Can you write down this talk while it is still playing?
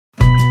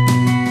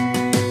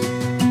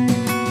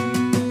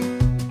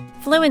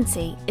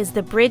Fluency is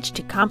the bridge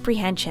to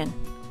comprehension.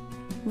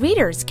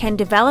 Readers can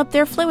develop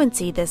their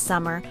fluency this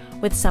summer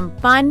with some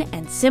fun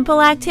and simple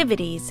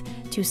activities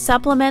to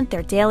supplement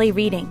their daily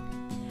reading.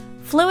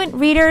 Fluent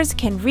readers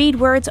can read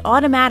words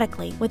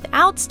automatically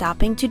without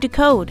stopping to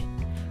decode.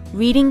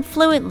 Reading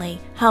fluently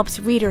helps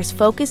readers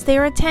focus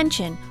their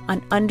attention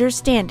on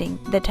understanding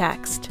the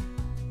text.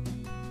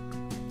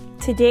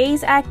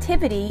 Today's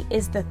activity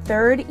is the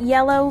third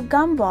yellow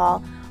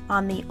gumball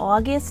on the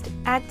August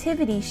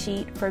activity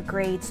sheet for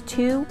grades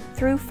 2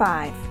 through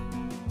 5.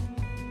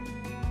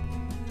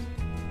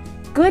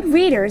 Good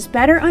readers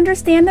better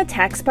understand the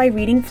text by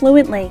reading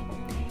fluently.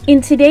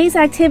 In today's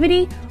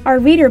activity, our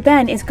reader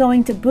Ben is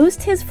going to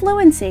boost his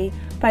fluency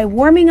by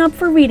warming up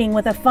for reading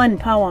with a fun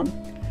poem.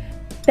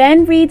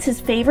 Ben reads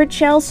his favorite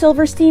Shel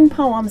Silverstein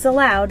poems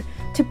aloud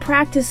to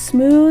practice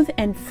smooth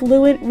and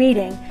fluent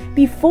reading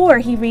before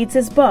he reads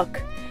his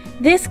book.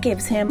 This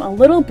gives him a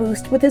little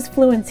boost with his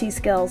fluency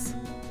skills.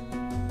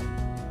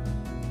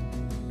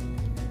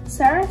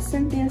 Sarah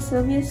Cynthia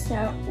Sylvia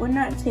Stout would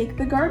not take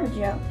the garbage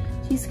out.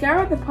 She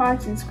scoured the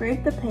pots and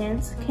scraped the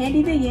pans,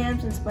 candied the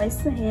yams and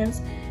spiced the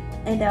hams,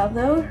 and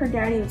although her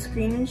daddy would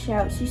scream and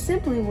shout, she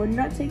simply would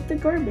not take the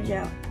garbage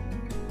out.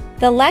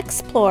 The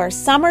Lexplore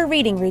Summer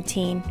Reading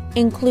Routine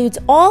includes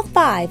all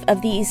 5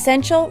 of the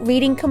essential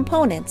reading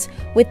components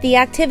with the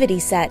activity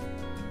set.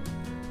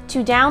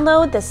 To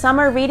download the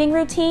Summer Reading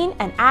Routine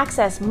and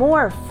access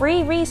more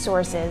free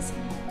resources,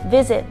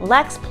 visit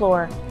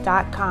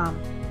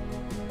Lexplore.com.